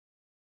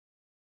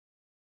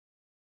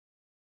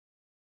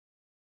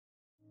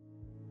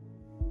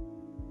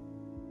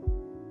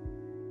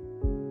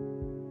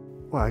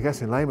Well, I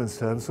guess in layman's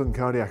terms, sudden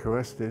cardiac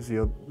arrest is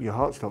your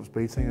heart stops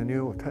beating and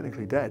you're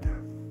technically dead.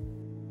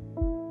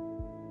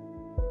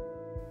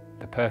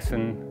 The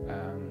person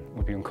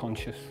would be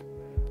unconscious,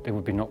 they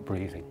would be not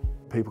breathing.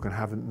 People can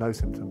have no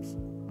symptoms.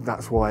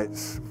 That's why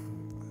it's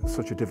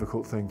such a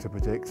difficult thing to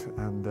predict,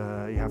 and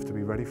you have to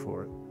be ready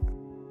for it.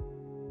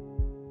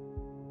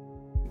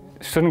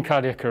 Sudden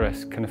cardiac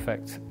arrest can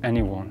affect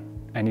anyone,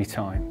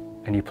 anytime,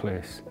 any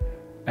place,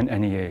 and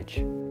any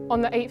age. On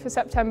the 8th of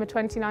September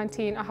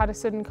 2019, I had a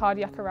sudden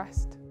cardiac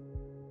arrest.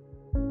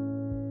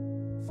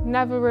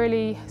 Never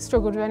really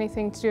struggled with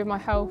anything to do with my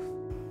health.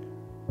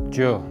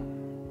 Joe,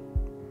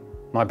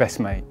 my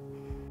best mate,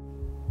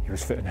 he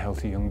was a fit and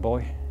healthy young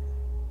boy.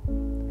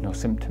 No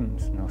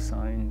symptoms, no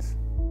signs.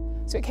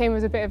 So it came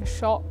as a bit of a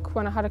shock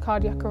when I had a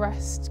cardiac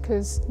arrest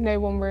because no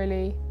one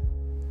really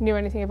knew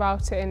anything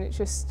about it and it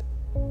just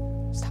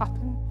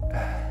happened.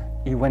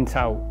 He went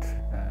out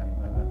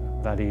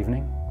that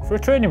evening for a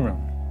training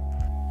run.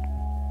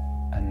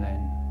 And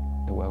then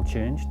the world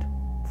changed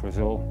for us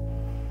all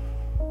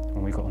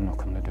when we got a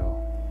knock on the door.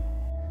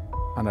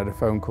 And I had a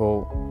phone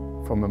call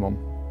from my mum.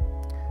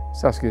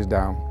 Saskia's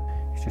down.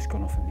 He's just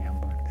gone off in the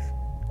ambulance.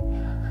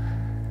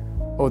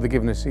 Oh, they're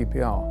giving us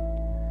CPR.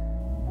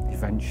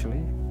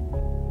 Eventually,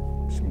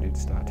 somebody had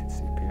started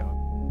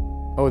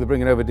CPR. Oh, they're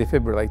bringing over a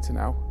defibrillator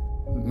now.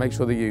 Make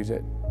sure they use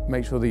it.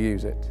 Make sure they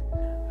use it.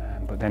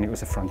 But then it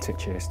was a frantic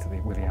chase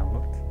with the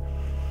ambulance.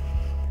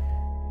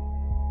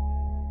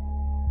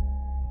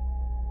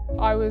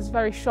 I was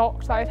very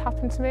shocked that it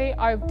happened to me.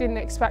 I didn't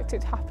expect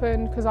it to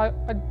happen because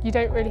you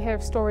don't really hear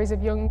stories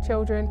of young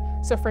children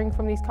suffering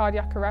from these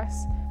cardiac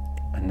arrests.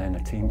 And then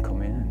a team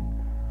come in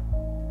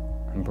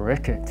and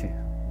break it to you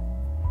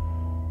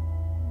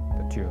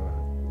that Joe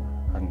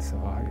hadn't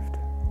survived.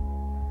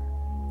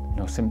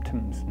 No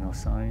symptoms, no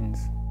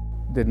signs.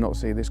 Did not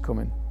see this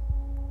coming,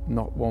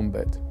 not one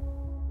bit.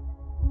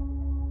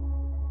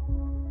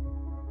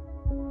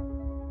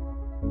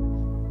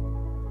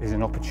 There's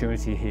an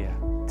opportunity here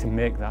to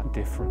make that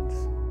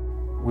difference.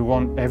 We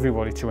want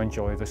everybody to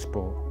enjoy the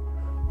sport,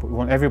 but we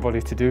want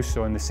everybody to do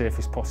so in the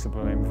safest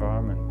possible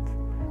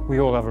environment. We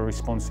all have a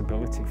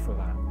responsibility for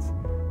that.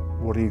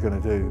 What are you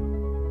going to do?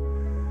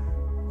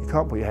 You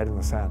can't put your head in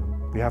the sand.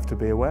 You have to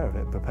be aware of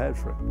it, prepared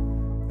for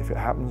it. If it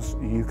happens,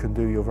 you can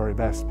do your very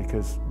best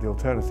because the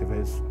alternative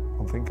is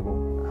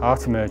unthinkable.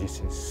 Heart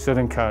emergencies,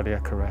 sudden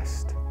cardiac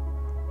arrest,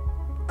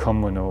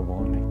 come with no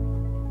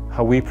warning.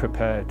 How we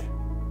prepared,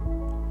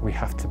 we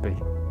have to be.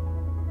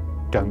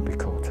 Don't be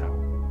caught out.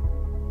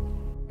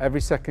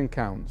 Every second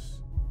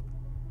counts.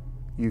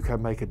 You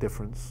can make a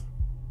difference.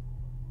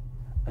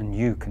 And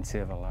you can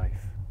save a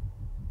life.